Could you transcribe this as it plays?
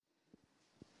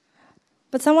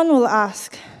But someone will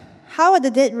ask, how are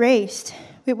the dead raised?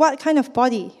 With what kind of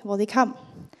body will they come?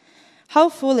 How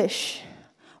foolish!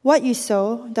 What you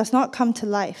sow does not come to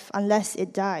life unless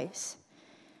it dies.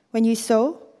 When you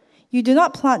sow, you do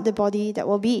not plant the body that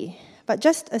will be, but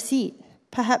just a seed,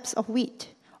 perhaps of wheat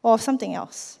or of something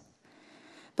else.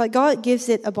 But God gives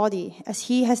it a body as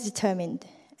He has determined,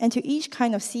 and to each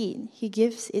kind of seed He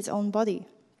gives its own body.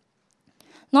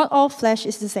 Not all flesh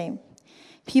is the same.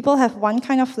 People have one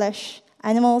kind of flesh,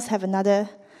 animals have another,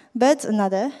 birds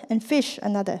another, and fish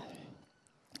another.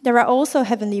 There are also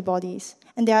heavenly bodies,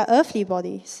 and there are earthly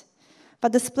bodies.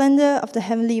 But the splendor of the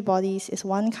heavenly bodies is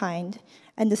one kind,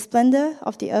 and the splendor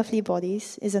of the earthly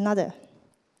bodies is another.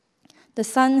 The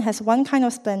sun has one kind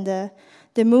of splendor,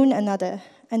 the moon another,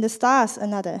 and the stars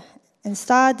another, and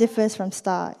star differs from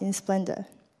star in splendor.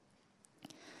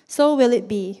 So will it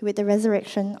be with the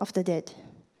resurrection of the dead.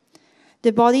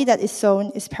 The body that is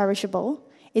sown is perishable,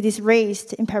 it is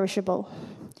raised imperishable.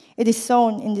 It is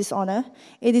sown in dishonor,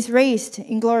 it is raised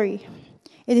in glory.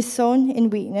 It is sown in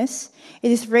weakness,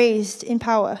 it is raised in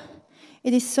power.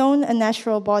 It is sown a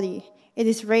natural body, it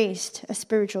is raised a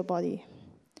spiritual body.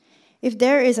 If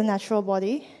there is a natural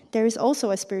body, there is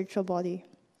also a spiritual body.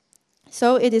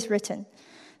 So it is written,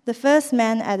 the first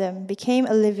man, Adam, became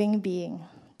a living being,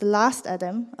 the last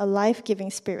Adam, a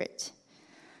life-giving spirit.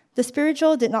 The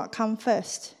spiritual did not come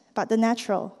first, but the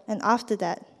natural, and after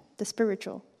that, the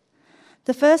spiritual.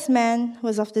 The first man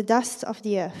was of the dust of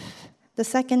the earth. The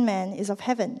second man is of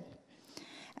heaven.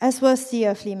 As was the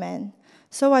earthly man,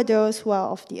 so are those who are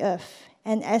of the earth.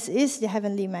 And as is the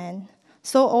heavenly man,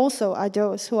 so also are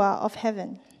those who are of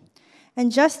heaven.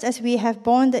 And just as we have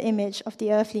borne the image of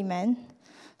the earthly man,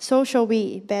 so shall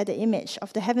we bear the image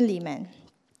of the heavenly man.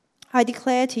 I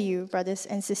declare to you, brothers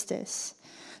and sisters,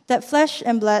 that flesh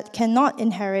and blood cannot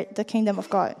inherit the kingdom of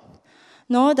God,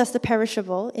 nor does the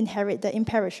perishable inherit the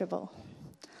imperishable.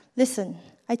 Listen,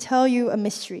 I tell you a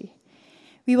mystery.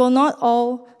 We will not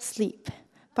all sleep,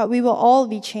 but we will all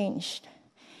be changed.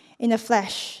 In a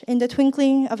flash, in the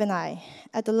twinkling of an eye,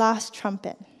 at the last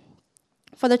trumpet.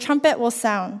 For the trumpet will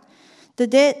sound, the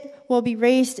dead will be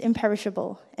raised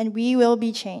imperishable, and we will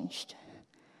be changed.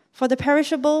 For the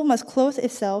perishable must clothe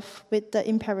itself with the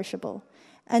imperishable,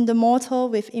 and the mortal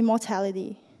with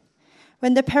immortality.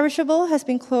 When the perishable has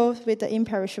been clothed with the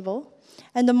imperishable,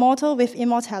 and the mortal with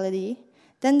immortality,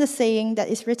 then the saying that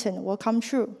is written will come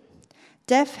true.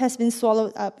 Death has been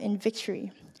swallowed up in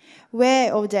victory.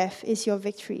 Where, O death, is your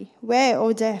victory? Where,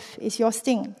 O death, is your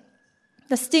sting?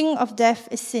 The sting of death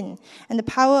is sin, and the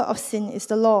power of sin is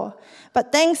the law.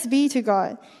 But thanks be to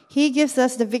God, He gives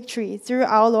us the victory through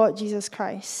our Lord Jesus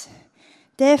Christ.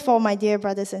 Therefore, my dear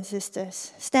brothers and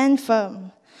sisters, stand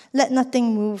firm. Let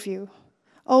nothing move you.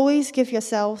 Always give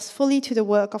yourselves fully to the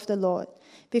work of the Lord,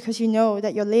 because you know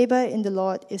that your labor in the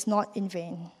Lord is not in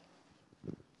vain.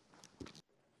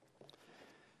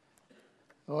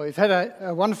 Well, we've had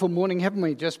a wonderful morning, haven't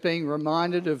we? Just being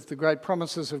reminded of the great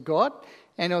promises of God,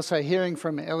 and also hearing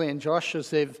from Ellie and Josh as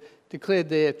they've declared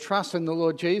their trust in the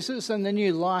Lord Jesus and the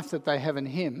new life that they have in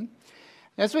Him.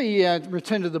 As we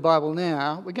return to the Bible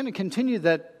now, we're going to continue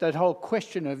that whole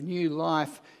question of new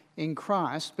life in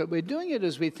Christ, but we're doing it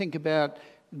as we think about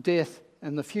death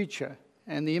and the future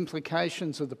and the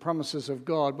implications of the promises of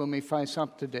God when we face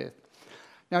up to death.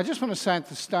 Now, I just want to say at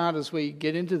the start as we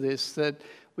get into this that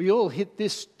we all hit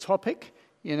this topic,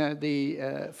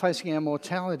 the facing our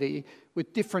mortality,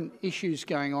 with different issues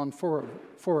going on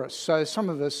for us. So some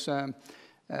of us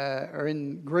are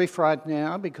in grief right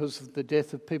now because of the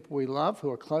death of people we love who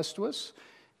are close to us.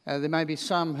 There may be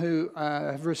some who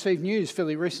have received news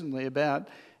fairly recently about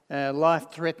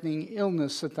life-threatening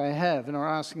illness that they have and are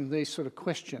asking these sort of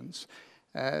questions.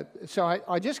 So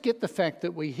I just get the fact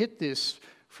that we hit this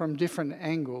from different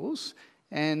angles,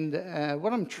 and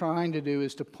what I'm trying to do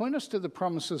is to point us to the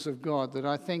promises of God that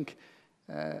I think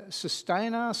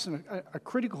sustain us and are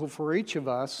critical for each of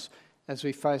us as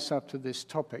we face up to this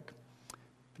topic.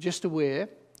 But just aware,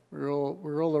 we're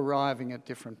all arriving at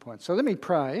different points. So let me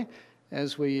pray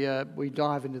as we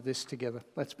dive into this together.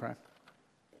 Let's pray.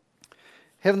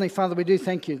 Heavenly Father, we do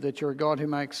thank you that you're a God who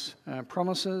makes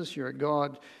promises. You're a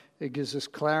God who gives us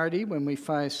clarity when we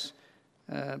face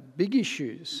big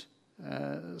issues,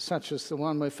 such as the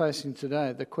one we're facing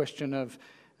today, the question of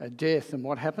death and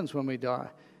what happens when we die.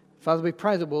 Father, we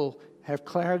pray that we'll have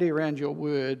clarity around your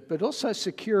word, but also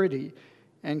security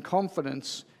and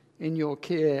confidence in your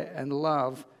care and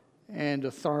love and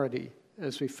authority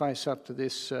as we face up to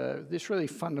this really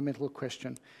fundamental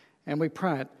question. And we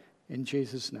pray it in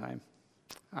Jesus' name.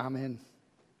 Amen.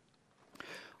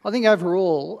 I think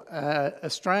overall,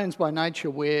 Australians by nature,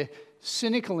 we're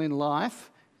cynical in life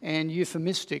and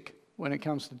euphemistic when it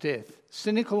comes to death.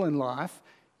 Cynical in life,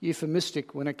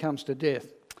 euphemistic when it comes to death.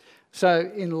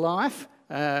 So in life,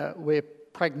 we're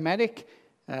pragmatic,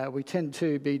 we tend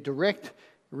to be direct,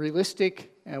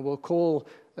 realistic, and we'll call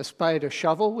a spade a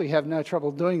shovel. We have no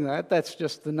trouble doing that. That's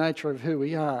just the nature of who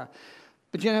we are.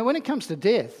 But when it comes to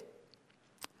death,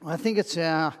 I think it's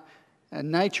our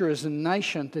nature as a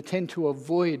nation to tend to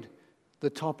avoid the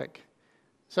topic.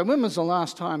 So when was the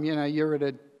last time, you're at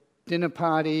a dinner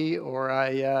party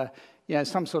or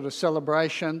some sort of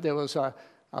celebration, there was a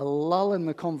lull in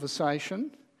the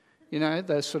conversation,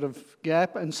 the sort of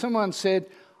gap, and someone said,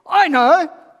 I know,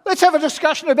 let's have a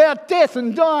discussion about death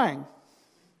and dying.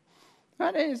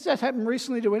 Right? Has that happened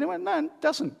recently to anyone? No, it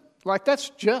doesn't. That's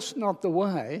just not the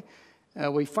way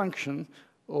we function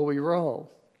or we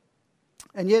roll.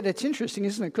 And yet it's interesting,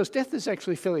 isn't it? Because death is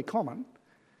actually fairly common.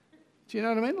 Do you know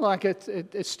what I mean?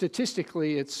 It's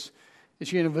statistically, it's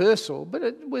universal,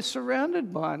 but we're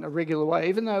surrounded by it in a regular way,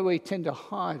 even though we tend to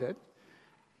hide it.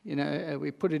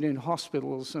 We put it in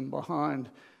hospitals and behind,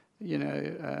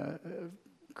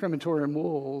 crematorium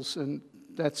walls and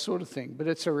that sort of thing. But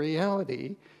it's a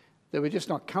reality that we're just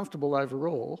not comfortable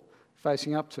overall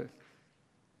facing up to.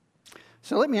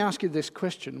 So let me ask you this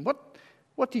question.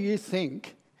 What do you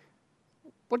think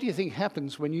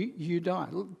happens when you die?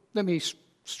 Let me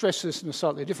stress this in a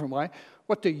slightly different way.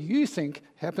 What do you think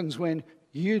happens when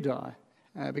you die?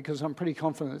 Because I'm pretty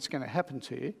confident it's going to happen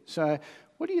to you. So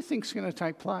what do you think is going to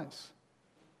take place?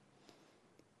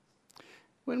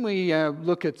 When we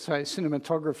look at, say,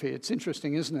 cinematography, it's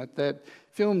interesting, isn't it, that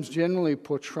films generally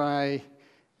portray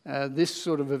this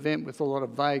sort of event with a lot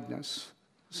of vagueness.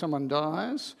 Someone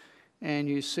dies, and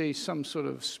you see some sort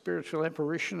of spiritual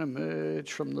apparition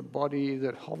emerge from the body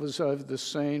that hovers over the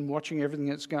scene, watching everything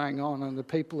that's going on and the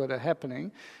people that are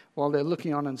happening while they're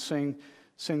looking on and seeing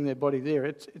their body there.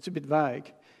 It's a bit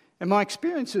vague. And my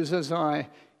experience is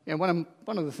one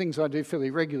of the things I do fairly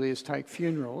regularly is take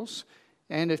funerals.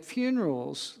 And at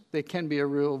funerals, there can be a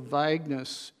real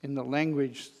vagueness in the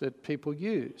language that people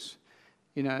use.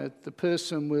 The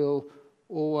person will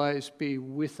always be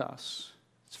with us.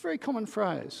 It's a very common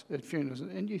phrase at funerals.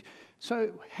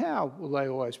 So how will they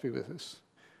always be with us?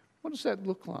 What does that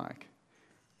look like?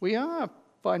 We are,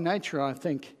 by nature, I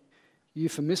think,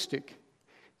 euphemistic.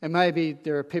 And maybe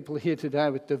there are people here today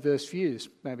with diverse views.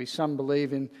 Maybe some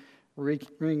believe in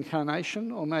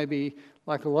reincarnation, or maybe,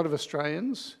 like a lot of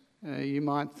Australians, you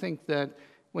might think that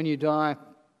when you die,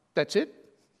 that's it.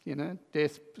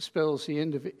 Death spells the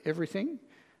end of everything.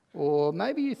 Or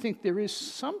maybe you think there is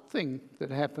something that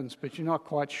happens, but you're not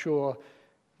quite sure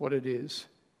what it is.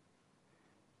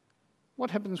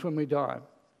 What happens when we die?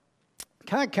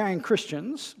 Card-carrying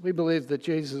Christians, we believe that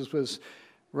Jesus was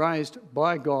raised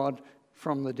by God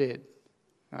from the dead.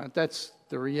 That's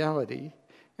the reality.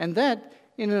 And that,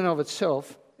 in and of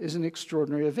itself, is an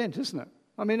extraordinary event, isn't it?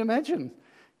 I mean, imagine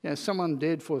someone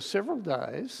dead for several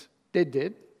days,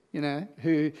 dead,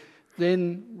 who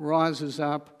then rises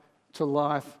up to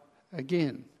life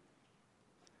again.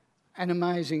 An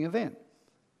amazing event.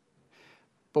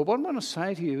 But what I want to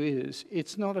say to you is,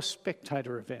 it's not a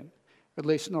spectator event, at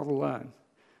least not alone.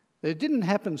 It didn't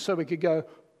happen so we could go,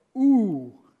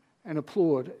 ooh, and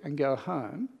applaud and go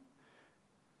home.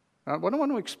 What I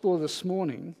want to explore this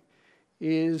morning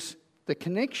is the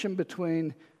connection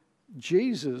between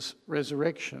Jesus'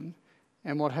 resurrection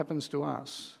and what happens to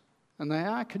us. And they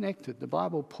are connected. The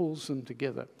Bible pulls them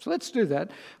together. So let's do that.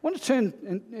 I want to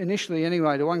turn initially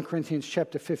anyway to 1 Corinthians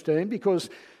chapter 15, because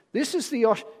this is the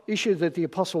issue that the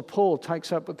Apostle Paul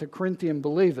takes up with the Corinthian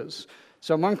believers.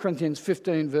 So 1 Corinthians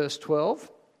 15 verse 12,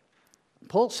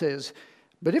 Paul says,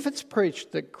 but if it's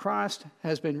preached that Christ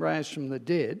has been raised from the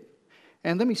dead,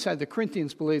 and let me say the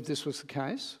Corinthians believed this was the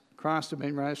case, Christ had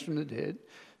been raised from the dead.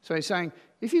 So he's saying,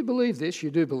 if you believe this,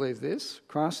 you do believe this,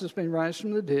 Christ has been raised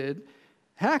from the dead,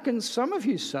 how can some of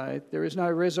you say there is no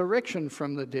resurrection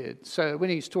from the dead? So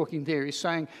when he's talking there, he's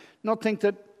saying, not think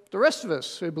that the rest of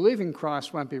us who believe in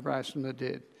Christ won't be raised from the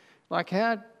dead.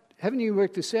 Haven't you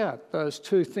worked this out? Those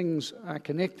two things are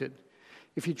connected.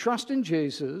 If you trust in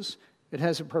Jesus, it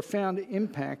has a profound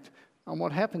impact on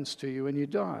what happens to you when you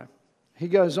die. He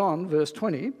goes on, verse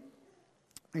 20,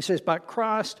 he says, but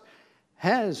Christ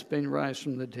has been raised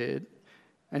from the dead,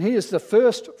 and he is the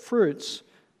first fruits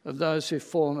of those who've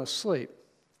fallen asleep.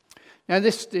 Now,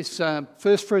 this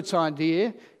first fruits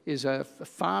idea is a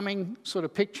farming sort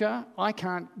of picture. I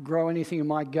can't grow anything in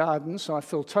my garden, so I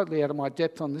feel totally out of my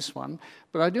depth on this one.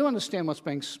 But I do understand what's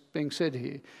being said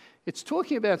here. It's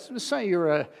talking about, let's say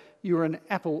you're an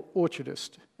apple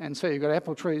orchardist, and so you've got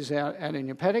apple trees out in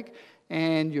your paddock,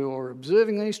 and you're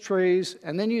observing these trees,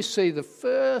 and then you see the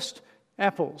first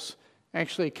apples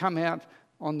actually come out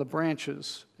on the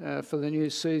branches for the new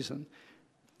season.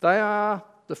 They are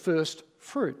the first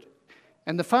fruit.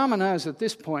 And the farmer knows at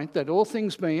this point that all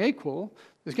things being equal,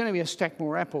 there's going to be a stack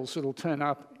more apples that will turn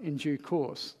up in due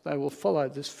course. They will follow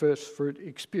this first fruit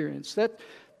experience.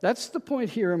 That's the point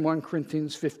here in 1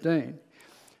 Corinthians 15.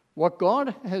 What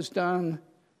God has done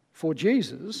for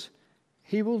Jesus,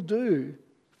 he will do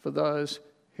for those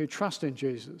who trust in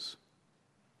Jesus.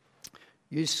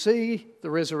 You see the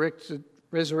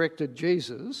resurrected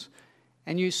Jesus,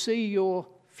 and you see your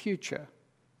future.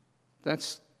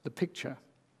 That's the picture.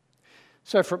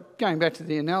 So going back to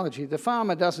the analogy, the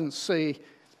farmer doesn't see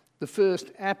the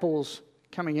first apples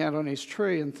coming out on his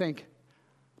tree and think,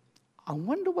 I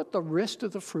wonder what the rest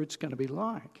of the fruit's going to be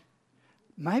like.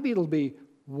 Maybe it'll be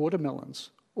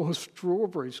watermelons or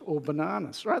strawberries or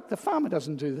bananas, right? The farmer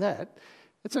doesn't do that.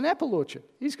 It's an apple orchard.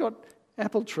 He's got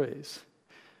apple trees.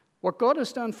 What God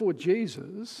has done for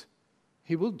Jesus,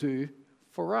 he will do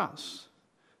for us.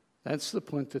 That's the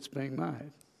point that's being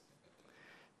made.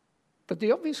 But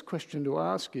the obvious question to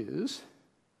ask is,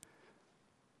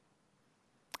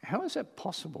 how is that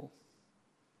possible?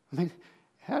 I mean,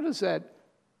 how does that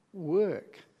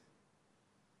work?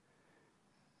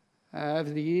 Over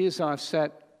the years, I've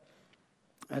sat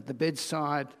at the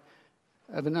bedside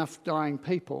of enough dying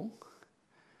people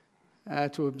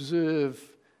to observe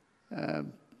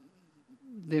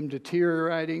them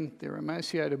deteriorating, their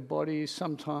emaciated bodies,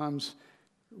 sometimes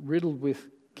riddled with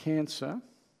cancer.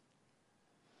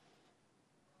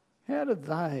 How did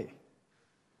they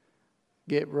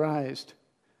get raised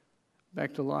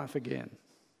back to life again?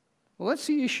 Well, that's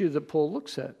the issue that Paul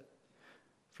looks at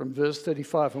from verse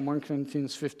 35 in 1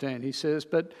 Corinthians 15. He says,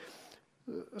 but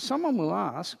someone will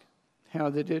ask, how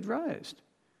are the dead raised?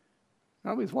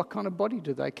 Now, with what kind of body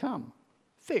do they come?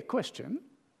 Fair question.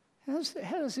 How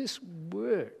does this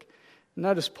work?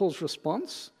 Notice Paul's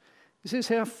response. He says,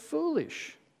 how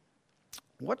foolish.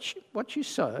 What you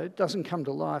sow doesn't come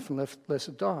to life unless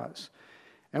it dies.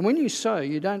 And when you sow,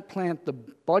 you don't plant the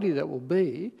body that will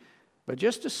be, but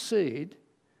just a seed,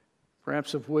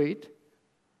 perhaps of wheat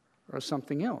or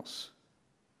something else.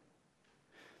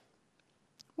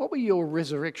 What will your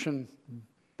resurrection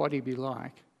body be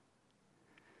like?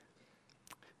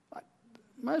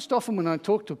 Most often when I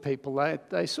talk to people,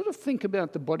 they sort of think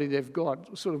about the body they've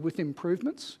got sort of with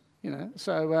improvements,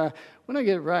 So when I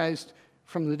get raised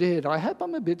from the dead, I hope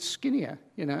I'm a bit skinnier,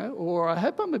 or I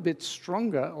hope I'm a bit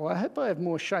stronger, or I hope I have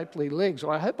more shapely legs,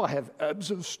 or I hope I have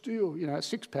abs of steel, a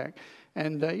six-pack.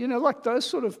 And, like those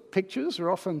sort of pictures are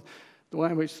often the way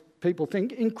in which people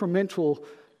think incremental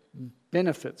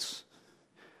benefits.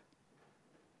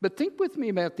 But think with me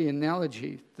about the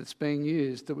analogy that's being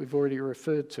used that we've already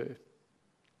referred to.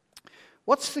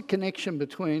 What's the connection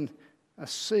between a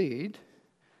seed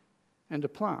and a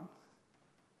plant?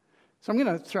 So I'm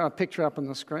going to throw a picture up on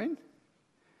the screen.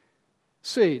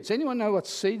 Seeds. Anyone know what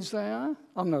seeds they are?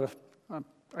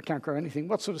 I can't grow anything.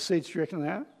 What sort of seeds do you reckon they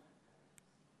are?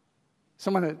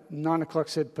 Someone at 9 o'clock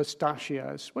said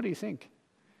pistachios. What do you think?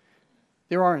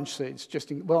 They're orange seeds.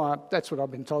 That's what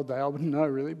I've been told they are. I wouldn't know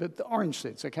really, but the orange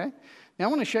seeds, okay? Now I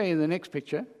want to show you the next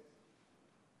picture.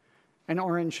 An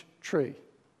orange tree.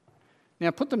 Now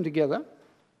put them together.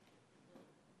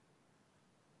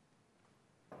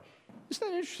 Isn't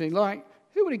that interesting? Like,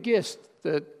 who would have guessed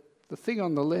that the thing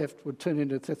on the left would turn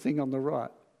into the thing on the right?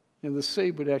 The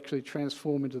seed would actually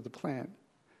transform into the plant.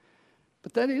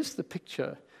 But that is the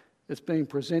picture that's being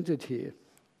presented here.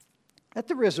 At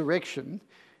the resurrection,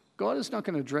 God is not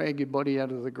going to drag your body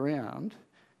out of the ground,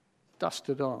 dust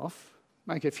it off,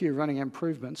 make a few running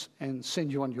improvements, and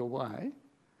send you on your way.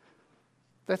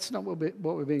 That's not what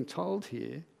we're being told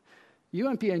here. You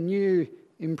won't be a new,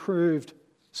 improved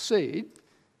seed.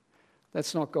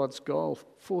 That's not God's goal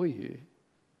for you.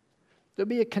 There'll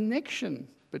be a connection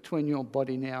between your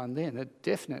body now and then, a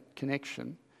definite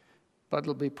connection, but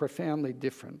it'll be profoundly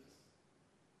different.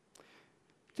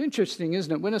 It's interesting,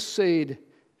 isn't it? When a seed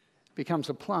becomes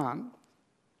a plant,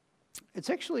 it's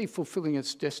actually fulfilling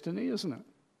its destiny, isn't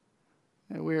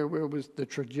it? Where it was the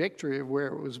trajectory of where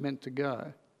it was meant to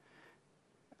go.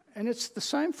 And it's the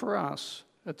same for us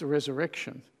at the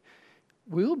resurrection.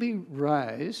 We'll be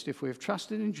raised, if we've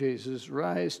trusted in Jesus,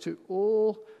 raised to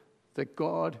all that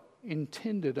God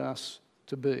intended us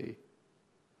to be.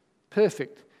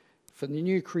 Perfect for the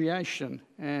new creation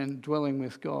and dwelling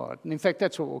with God. And in fact,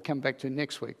 that's what we'll come back to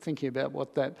next week, thinking about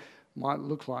what that might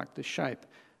look like, the shape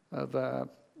of our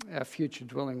future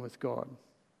dwelling with God.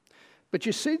 But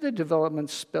you see the development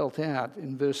spelt out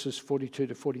in verses 42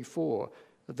 to 44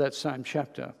 of that same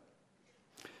chapter.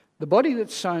 The body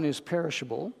that's sown is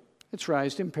perishable, it's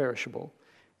raised imperishable.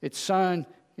 It's sown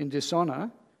in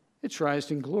dishonour, it's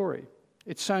raised in glory.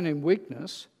 It's sown in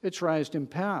weakness, it's raised in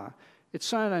power. It's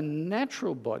sown a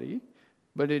natural body,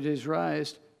 but it is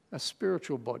raised a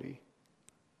spiritual body.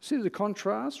 See the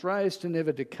contrast? Raised to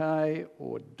never decay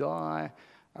or die,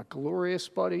 a glorious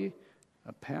body,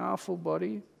 a powerful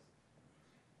body.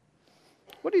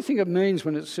 What do you think it means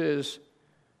when it says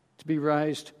to be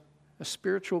raised a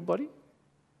spiritual body?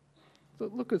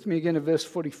 Look with me again at verse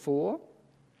 44.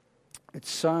 It's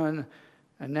sown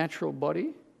a natural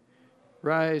body,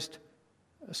 raised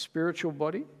a spiritual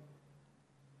body.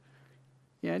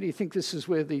 Yeah, do you think this is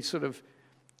where the sort of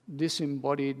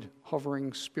disembodied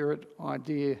hovering spirit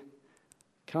idea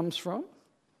comes from?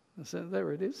 So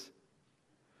there it is.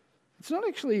 It's not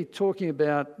actually talking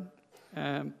about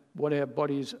what our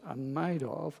bodies are made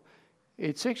of.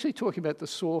 It's actually talking about the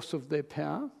source of their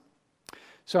power.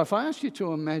 So if I ask you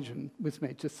to imagine with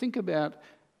me, to think about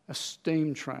a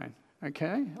steam train,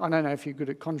 okay? I don't know if you're good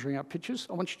at conjuring up pictures.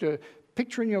 I want you to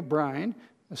picture in your brain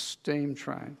a steam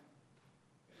train.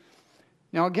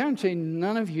 Now, I guarantee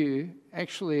none of you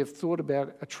actually have thought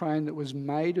about a train that was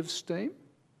made of steam,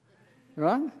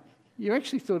 right? You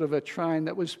actually thought of a train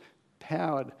that was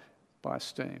powered by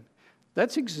steam.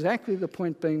 That's exactly the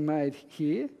point being made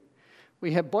here.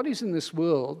 We have bodies in this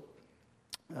world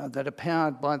that are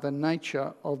powered by the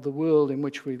nature of the world in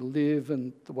which we live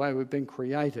and the way we've been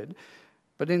created.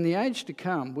 But in the age to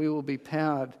come, we will be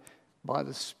powered by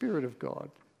the Spirit of God.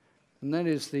 And that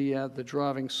is the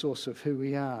driving source of who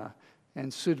we are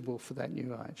and suitable for that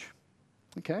new age.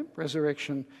 Okay,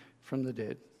 resurrection from the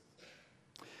dead.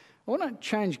 I want to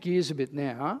change gears a bit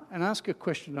now and ask a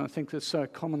question I think that so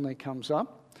commonly comes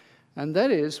up, and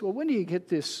that is, well, when do you get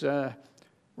this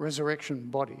resurrection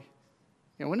body?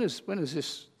 You know, when does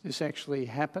this actually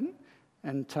happen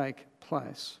and take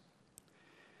place?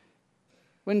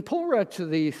 When Paul wrote to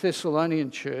the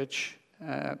Thessalonian church,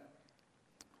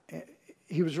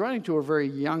 he was writing to a very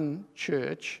young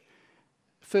church,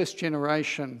 first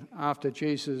generation after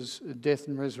Jesus' death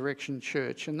and resurrection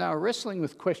church, and they were wrestling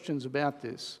with questions about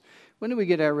this. When do we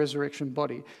get our resurrection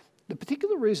body? The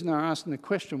particular reason they were asking the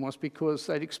question was because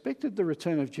they'd expected the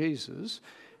return of Jesus,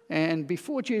 and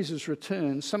before Jesus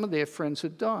returned, some of their friends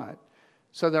had died.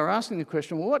 So they were asking the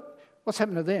question, well, what's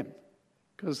happened to them?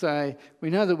 Because we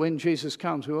know that when Jesus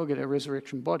comes, we all get our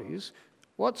resurrection bodies.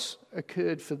 What's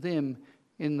occurred for them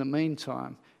in the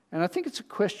meantime? And I think it's a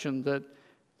question that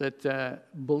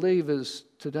believers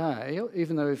today,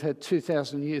 even though we've had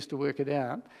 2,000 years to work it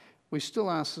out, we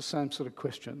still ask the same sort of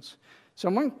questions. So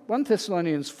in 1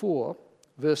 Thessalonians 4,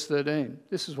 verse 13,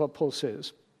 this is what Paul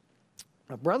says.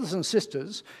 Brothers and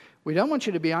sisters, we don't want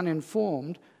you to be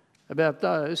uninformed about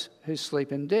those who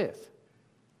sleep in death.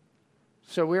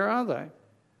 So where are they?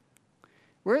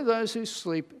 Where are those who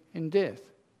sleep in death?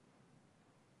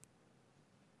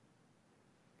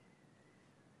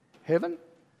 Heaven?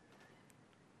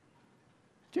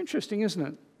 It's interesting, isn't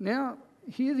it? Now,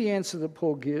 hear the answer that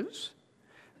Paul gives.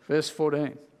 Verse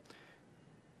 14.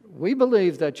 We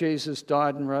believe that Jesus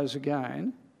died and rose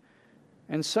again,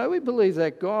 and so we believe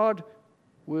that God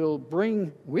will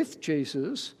bring with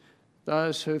Jesus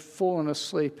those who've fallen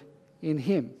asleep in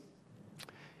him.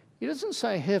 He doesn't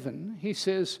say heaven, he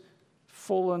says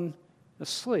fallen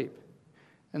asleep.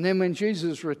 And then when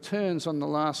Jesus returns on the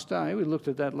last day, we looked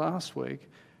at that last week,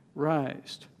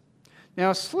 raised.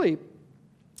 Now, asleep,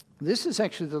 this is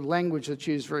actually the language that's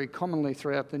used very commonly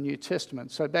throughout the New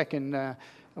Testament. So back in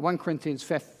 1 Corinthians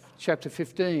chapter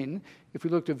 15, if we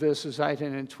looked at verses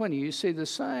 18 and 20, you see the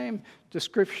same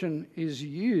description is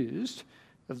used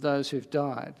of those who've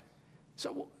died.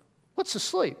 So what's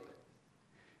asleep?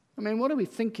 I mean, what are we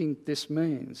thinking this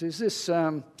means? Is this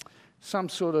some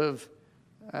sort of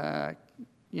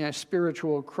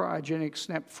spiritual cryogenic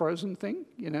snap frozen thing?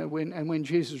 You know, when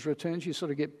Jesus returns, you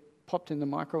sort of get popped in the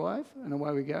microwave and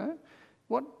away we go.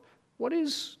 What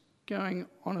is going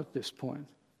on at this point?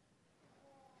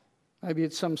 Maybe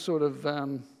it's some sort of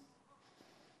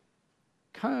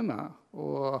coma,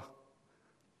 or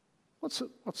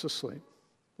what's asleep?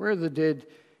 Where are the dead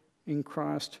in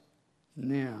Christ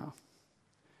now?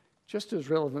 Just as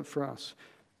relevant for us.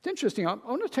 It's interesting. I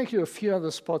want to take you to a few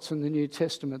other spots in the New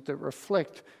Testament that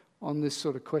reflect on this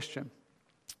sort of question.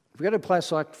 If we go to a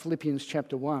place like Philippians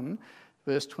chapter 1,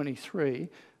 verse 23,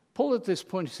 Paul at this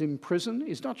point is in prison.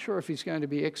 He's not sure if he's going to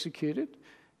be executed,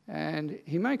 and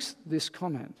he makes this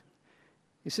comment.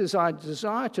 He says, I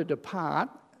desire to depart.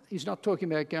 He's not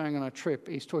talking about going on a trip.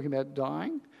 He's talking about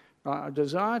dying. I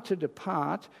desire to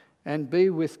depart and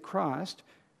be with Christ,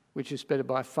 which is better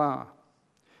by far.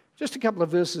 Just a couple of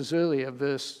verses earlier,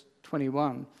 verse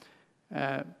 21,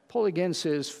 Paul again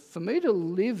says, "For me to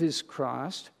live is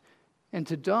Christ, and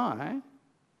to die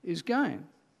is gain."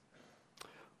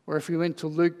 Or if we went to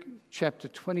Luke chapter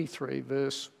 23,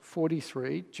 verse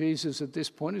 43, Jesus at this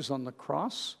point is on the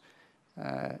cross.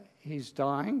 He's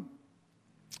dying.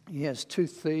 He has two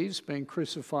thieves being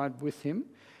crucified with him.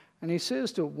 And he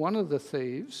says to one of the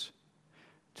thieves,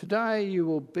 "Today you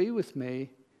will be with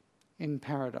me in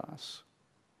paradise."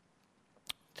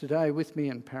 Today with me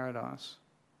in paradise.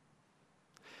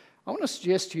 I want to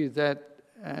suggest to you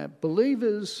that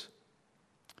believers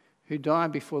who die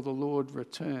before the Lord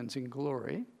returns in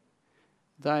glory,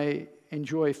 they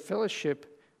enjoy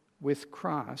fellowship with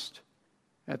Christ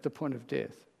at the point of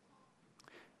death.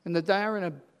 And that they are in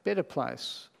a better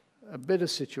place, a better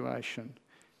situation,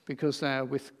 because they are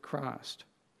with Christ.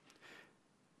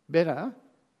 Better,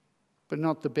 but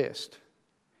not the best.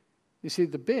 You see,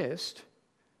 the best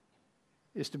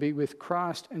is to be with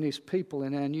Christ and his people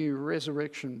in our new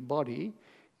resurrection body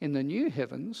in the new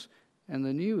heavens and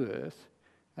the new earth,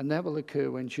 and that will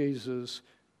occur when Jesus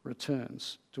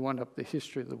returns to wind up the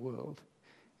history of the world.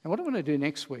 And what I want to do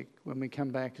next week when we come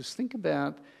back is think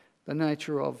about the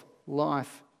nature of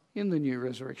life in the new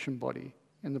resurrection body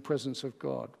in the presence of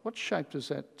God. What shape does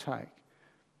that take?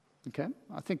 Okay?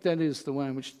 I think that is the way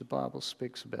in which the Bible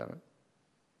speaks about it.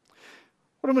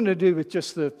 What I'm going to do with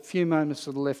just the few moments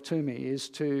that are left to me is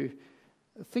to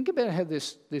think about how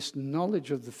this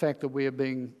knowledge of the fact that we are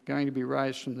going to be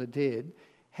raised from the dead,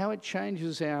 how it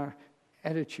changes our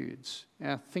attitudes,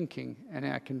 our thinking and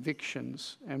our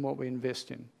convictions and what we invest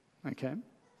in. Okay?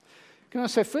 Can I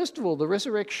say, first of all, the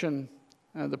resurrection,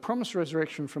 the promised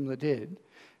resurrection from the dead,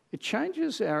 it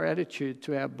changes our attitude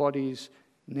to our bodies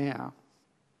now.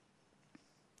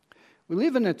 We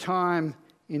live in a time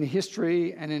in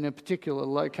history and in a particular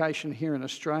location here in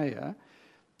Australia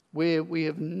where we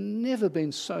have never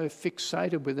been so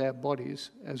fixated with our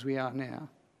bodies as we are now.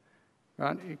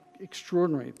 Right?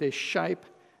 Extraordinary. Their shape,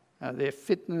 their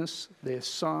fitness, their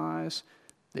size,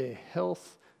 their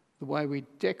health, the way we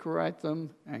decorate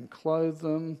them and clothe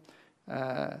them,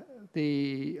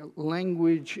 the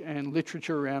language and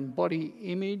literature around body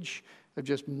image have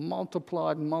just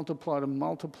multiplied and multiplied and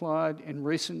multiplied in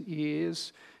recent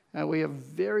years. We are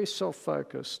very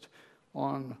self-focused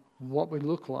on what we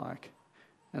look like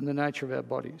and the nature of our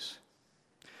bodies.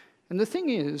 And the thing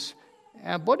is,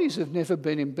 our bodies have never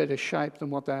been in better shape than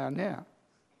what they are now.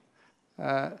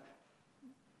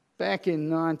 Back in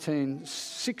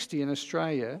 1960 in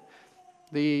Australia,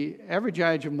 the average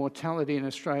age of mortality in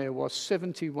Australia was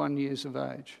 71 years of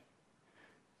age.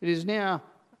 It is now,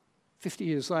 50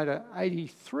 years later,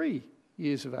 83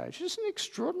 years of age. Isn't it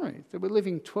extraordinary that we're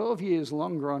living 12 years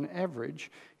longer on average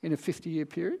in a 50-year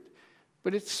period?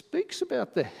 But it speaks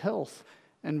about the health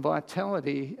and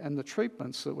vitality and the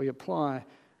treatments that we apply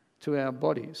to our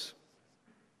bodies.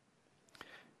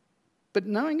 But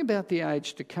knowing about the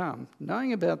age to come,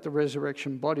 knowing about the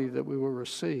resurrection body that we will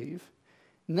receive,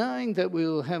 knowing that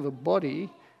we'll have a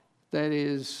body that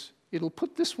is, it'll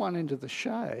put this one into the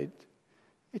shade,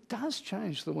 it does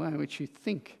change the way in which you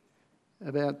think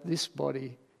about this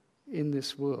body in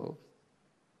this world.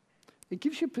 It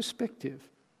gives you perspective.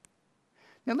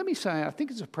 Now let me say, I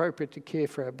think it's appropriate to care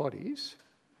for our bodies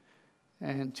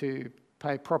and to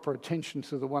pay proper attention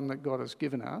to the one that God has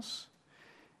given us.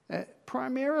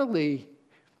 Primarily,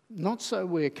 not so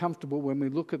we're comfortable when we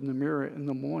look in the mirror in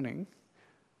the morning,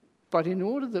 but in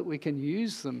order that we can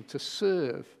use them to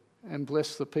serve and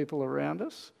bless the people around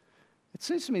us. It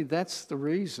seems to me that's the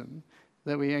reason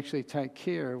that we actually take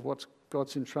care of what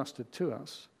God's entrusted to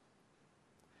us.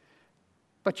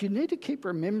 But you need to keep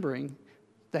remembering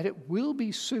that it will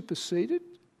be superseded.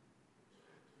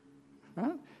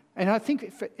 Right? And I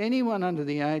think for anyone under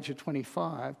the age of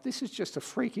 25, this is just a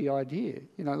freaky idea.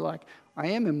 You know, like, I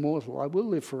am immortal, I will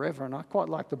live forever, and I quite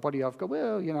like the body I've got.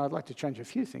 Well, you know, I'd like to change a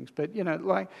few things, but, you know,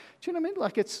 like, do you know what I mean?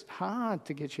 Like, it's hard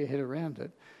to get your head around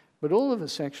it. But all of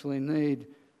us actually need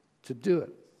to do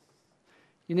it.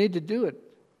 You need to do it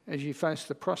as you face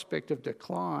the prospect of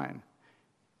decline.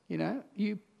 You know,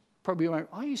 you probably won't.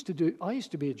 I used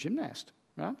to be a gymnast,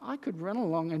 right? I could run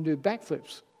along and do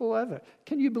backflips all over.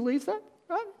 Can you believe that,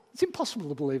 right? It's impossible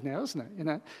to believe now, isn't it? You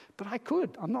know, but I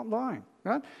could. I'm not lying,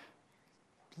 right?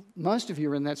 Most of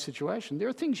you are in that situation. There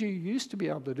are things you used to be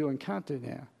able to do and can't do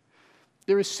now.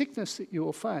 There is sickness that you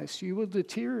will face. You will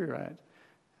deteriorate.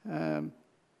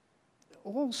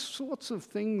 All sorts of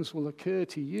things will occur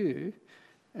to you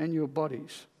and your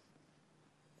bodies.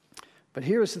 But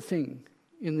here is the thing.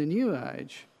 In the new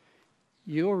age,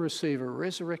 you'll receive a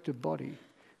resurrected body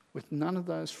with none of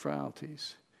those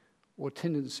frailties or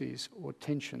tendencies or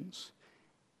tensions.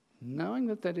 Knowing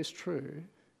that that is true,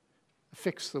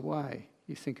 affects the way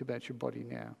you think about your body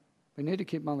now. We need to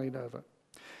keep mulling it over.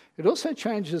 It also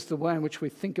changes the way in which we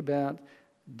think about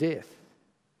death,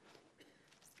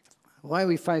 the way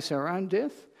we face our own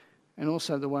death, and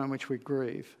also the way in which we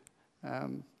grieve. I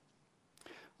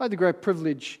had the great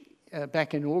privilege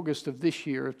back in August of this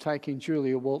year of taking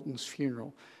Julia Walton's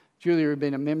funeral. Julia had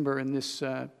been a member in this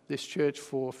church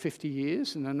for 50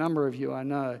 years, and a number of you I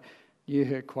know knew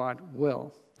her quite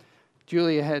well.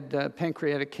 Julia had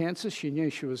pancreatic cancer. She knew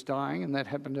she was dying, and that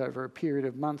happened over a period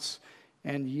of months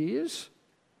and years.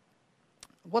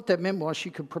 What that meant was she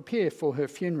could prepare for her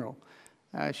funeral.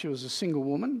 She was a single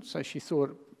woman, so she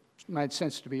thought it made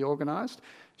sense to be organised.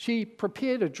 She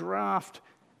prepared a draft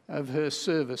of her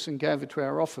service and gave it to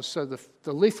our office so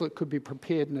the leaflet could be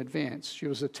prepared in advance. She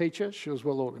was a teacher, she was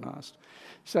well organised.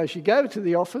 So she gave it to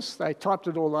the office, they typed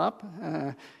it all up,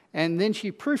 and then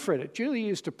she proofread it. Julie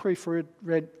used to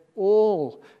proofread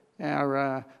all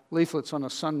our leaflets on a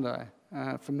Sunday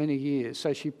for many years.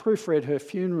 So she proofread her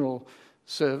funeral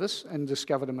service and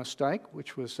discovered a mistake,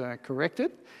 which was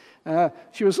corrected.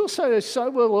 She was also so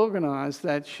well organised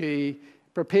that she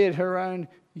prepared her own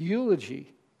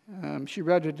eulogy. She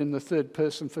wrote it in the third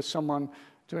person for someone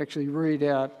to actually read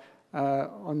out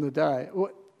on the day.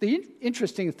 The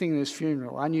interesting thing in this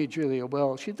funeral, I knew Julia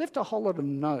well, she left a whole lot of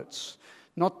notes,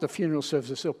 not the funeral service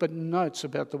itself, but notes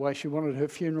about the way she wanted her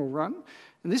funeral run.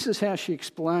 And this is how she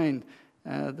explained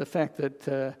the fact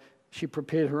that she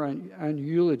prepared her own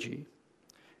eulogy.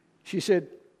 She said,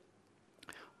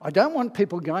 "I don't want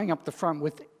people going up the front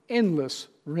with endless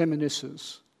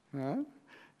reminiscences." Right?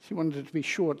 She wanted it to be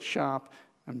short, sharp,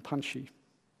 and punchy.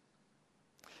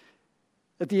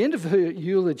 At the end of her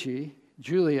eulogy,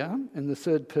 Julia, in the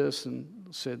third person,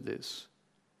 said this: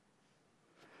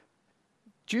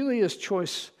 "Julia's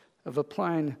choice of a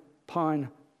plain pine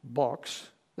box,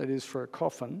 that is for a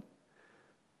coffin,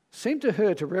 seemed to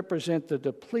her to represent the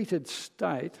depleted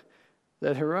state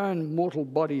that her own mortal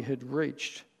body had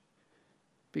reached,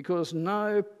 because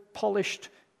no polished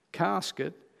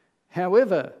casket,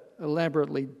 however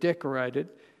elaborately decorated,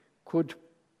 could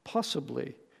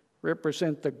possibly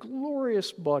represent the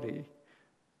glorious body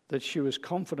that she was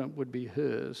confident would be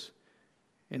hers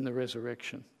in the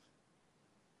resurrection."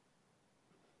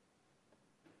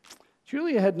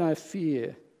 Julia had no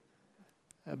fear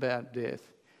about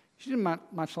death. She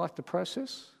didn't much like the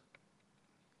process,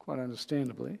 quite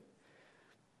understandably,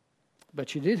 but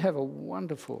she did have a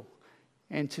wonderful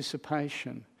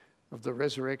anticipation of the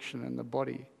resurrection and the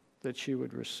body that she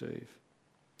would receive.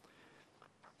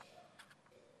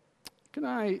 Can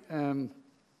I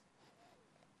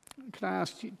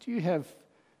ask, do you have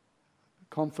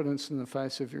confidence in the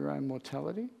face of your own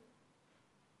mortality?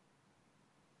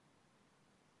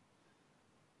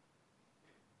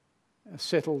 A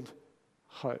settled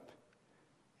hope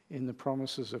in the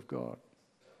promises of God.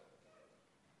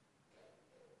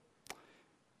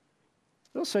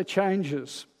 It also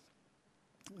changes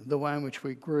the way in which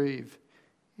we grieve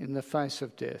in the face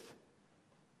of death.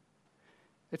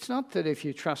 It's not that if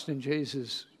you trust in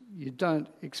Jesus, you don't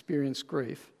experience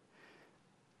grief,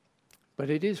 but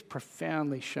it is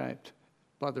profoundly shaped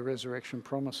by the resurrection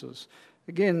promises.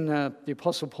 Again, the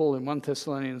Apostle Paul in 1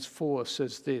 Thessalonians 4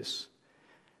 says this: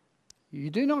 "You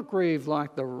do not grieve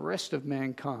like the rest of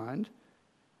mankind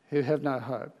who have no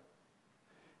hope."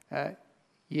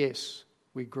 Yes,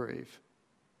 we grieve.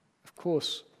 Of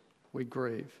course, we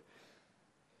grieve.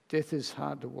 Death is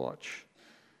hard to watch.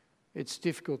 It's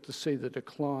difficult to see the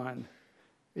decline.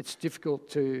 It's difficult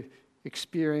to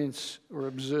experience or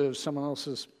observe someone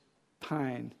else's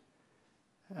pain.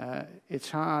 It's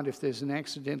hard if there's an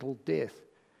accidental death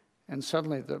and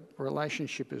suddenly the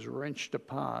relationship is wrenched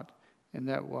apart in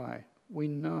that way. We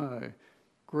know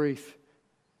grief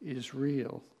is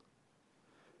real.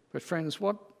 But friends,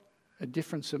 what a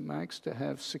difference it makes to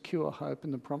have secure hope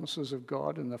in the promises of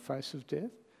God in the face of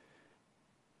death.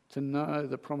 To know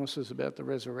the promises about the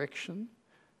resurrection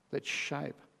that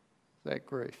shape that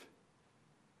grief.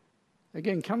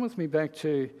 Again, come with me back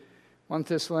to 1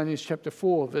 Thessalonians chapter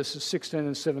 4, verses 16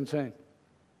 and 17.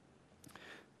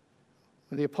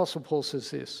 Where the Apostle Paul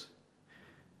says this: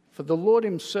 "For the Lord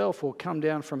himself will come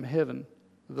down from heaven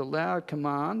with a loud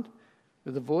command,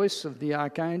 with the voice of the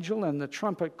archangel and the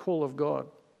trumpet call of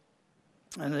God.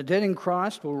 And the dead in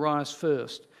Christ will rise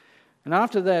first. And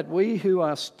after that, we who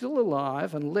are still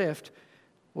alive and left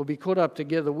will be caught up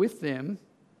together with them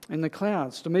in the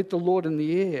clouds to meet the Lord in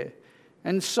the air.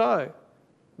 And so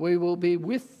we will be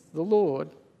with the Lord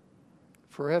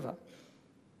forever."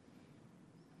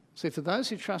 See, for those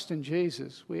who trust in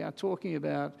Jesus, we are talking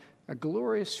about a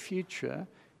glorious future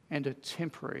and a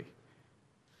temporary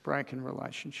break in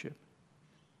relationship.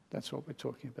 That's what we're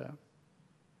talking about.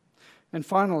 And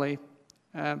finally,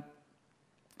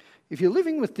 if you're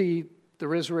living with the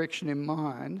resurrection in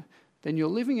mind, then you're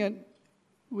living it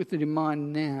with it in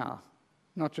mind now,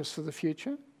 not just for the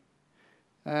future.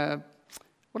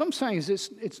 What I'm saying is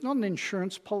it's not an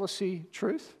insurance policy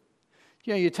truth.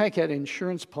 You take out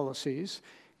insurance policies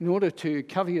in order to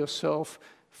cover yourself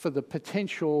for the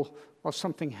potential of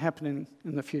something happening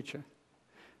in the future.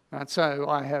 Right, so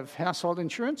I have household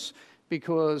insurance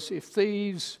because if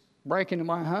thieves break into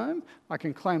my home, I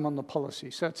can claim on the policy.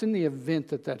 So it's in the event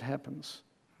that happens.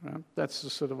 Right? That's the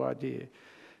sort of idea.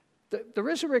 The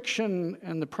resurrection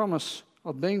and the promise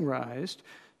of being raised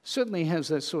certainly has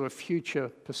that sort of future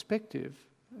perspective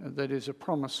that is a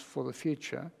promise for the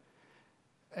future.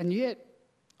 And yet,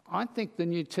 I think the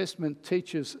New Testament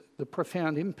teaches the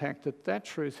profound impact that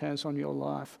truth has on your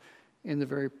life in the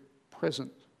very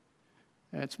present.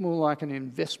 It's more like an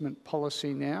investment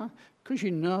policy now, because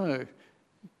you know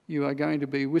you are going to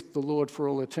be with the Lord for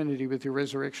all eternity with your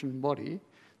resurrection body.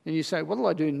 And you say, what do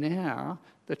I do now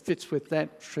that fits with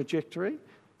that trajectory?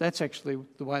 That's actually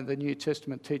the way the New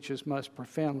Testament teaches most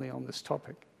profoundly on this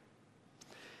topic.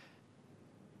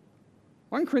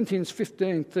 1 Corinthians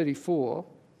 15:34,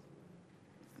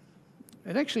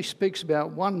 it actually speaks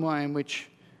about one way in which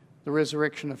the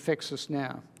resurrection affects us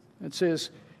now. It says,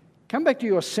 come back to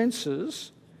your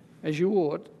senses as you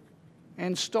ought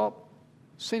and stop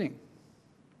sinning.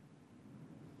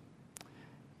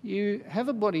 You have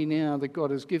a body now that God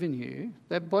has given you.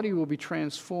 That body will be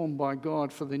transformed by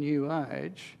God for the new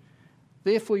age.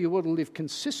 Therefore, you ought to live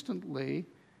consistently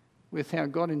with how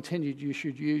God intended you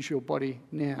should use your body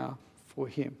now for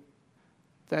Him.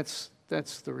 That's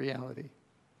the reality.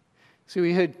 So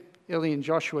we heard Ellie and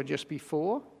Joshua just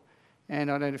before, and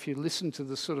I don't know if you listened to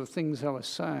the sort of things they were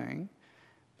saying,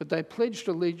 but they pledged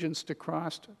allegiance to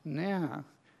Christ now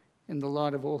in the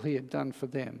light of all He had done for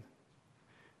them.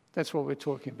 That's what we're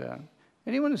talking about.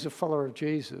 Anyone who's a follower of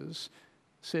Jesus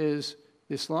says,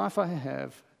 this life I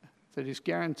have that is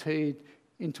guaranteed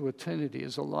into eternity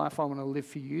is a life I want to live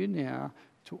for you now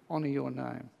to honour your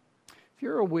name. If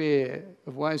you're aware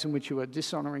of ways in which you are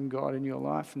dishonouring God in your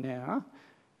life now,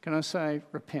 can I say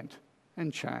repent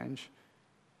and change?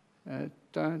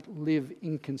 Don't live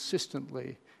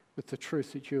inconsistently with the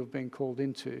truth that you have been called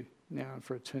into now and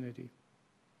for eternity.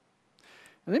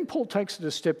 And then Paul takes it a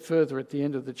step further at the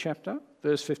end of the chapter,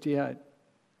 verse 58.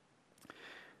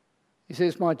 He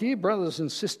says, my dear brothers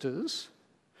and sisters,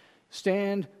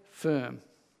 stand firm.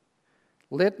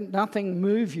 Let nothing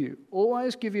move you.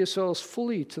 Always give yourselves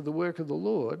fully to the work of the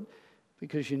Lord,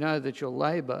 because you know that your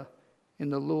labour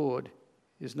in the Lord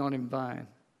is not in vain.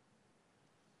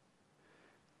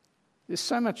 There's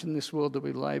so much in this world that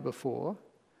we labour for.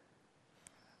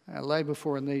 Labour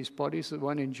for in these bodies that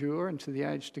won't endure into the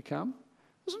age to come.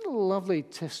 Wasn't it a lovely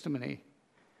testimony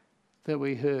that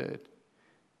we heard?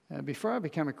 Before I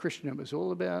became a Christian, it was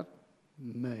all about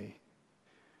me.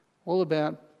 All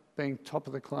about being top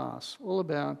of the class. All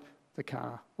about the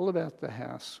car. All about the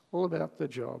house. All about the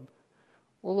job.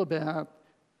 All about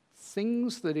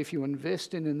things that if you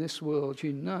invest in this world,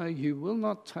 you know you will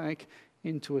not take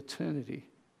into eternity.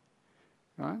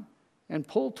 Right? And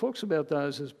Paul talks about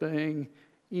those as being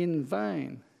in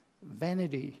vain,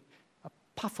 vanity, a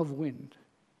puff of wind.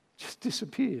 Just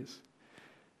disappears.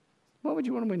 Why would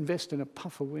you want to invest in a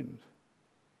puff of wind?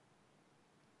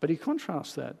 But he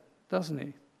contrasts that, doesn't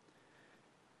he?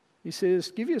 He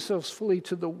says, give yourselves fully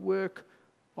to the work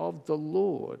of the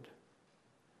Lord.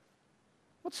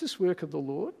 What's this work of the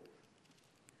Lord?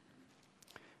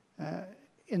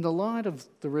 In the light of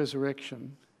the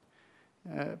resurrection,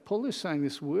 Paul is saying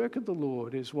this work of the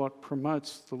Lord is what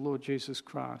promotes the Lord Jesus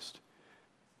Christ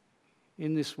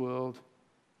in this world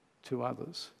to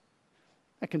others.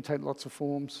 That can take lots of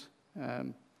forms.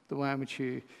 The way in which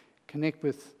you connect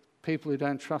with people who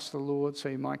don't trust the Lord, so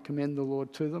you might commend the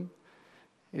Lord to them.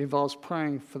 It involves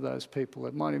praying for those people.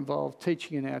 It might involve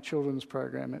teaching in our children's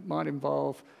program. It might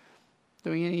involve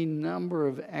doing any number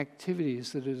of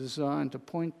activities that are designed to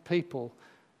point people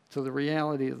to the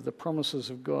reality of the promises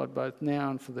of God, both now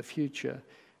and for the future.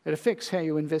 It affects how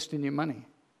you invest in your money.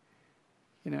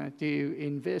 Do you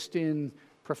invest in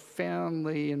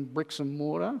profoundly in bricks and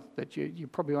mortar that you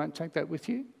probably won't take that with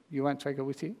you? You won't take it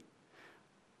with you?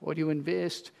 Or do you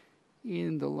invest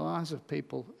in the lives of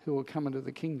people who will come into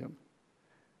the kingdom,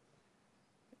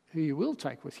 who you will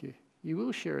take with you? You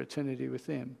will share eternity with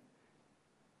them.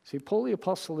 See, Paul the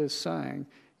Apostle is saying,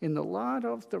 in the light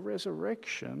of the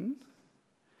resurrection,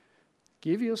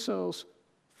 give yourselves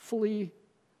fully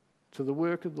to the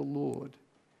work of the Lord.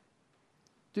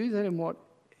 Do that in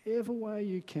whatever way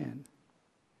you can.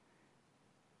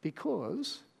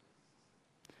 Because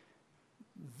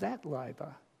that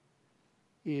labour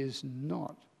is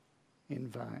not in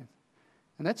vain.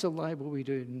 And that's a labour we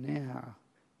do now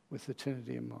with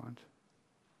eternity in mind.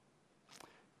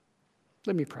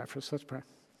 Let me pray for us. Let's pray.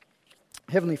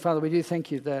 Heavenly Father, we do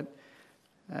thank you that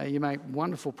you make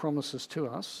wonderful promises to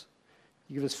us.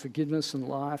 You give us forgiveness and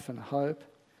life and hope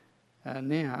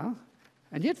now.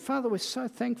 And yet, Father, we're so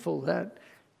thankful that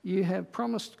you have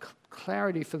promised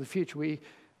clarity for the future. We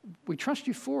trust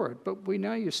you for it, but we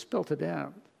know you've spelt it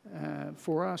out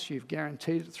for us. You've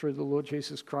guaranteed it through the Lord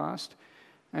Jesus Christ.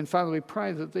 And Father, we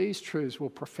pray that these truths will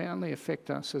profoundly affect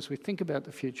us as we think about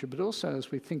the future, but also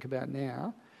as we think about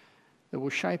now, that will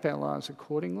shape our lives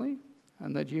accordingly,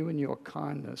 and that you in your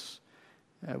kindness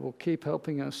will keep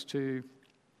helping us to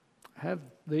have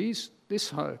this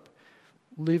hope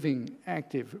living,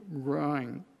 active,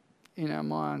 growing in our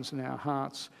minds and our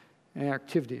hearts and our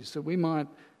activities, that we might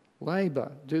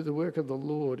labour, do the work of the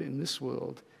Lord in this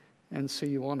world and see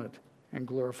you honoured and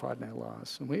glorified in our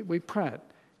lives. And we pray it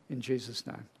in Jesus'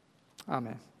 name.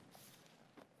 Amen.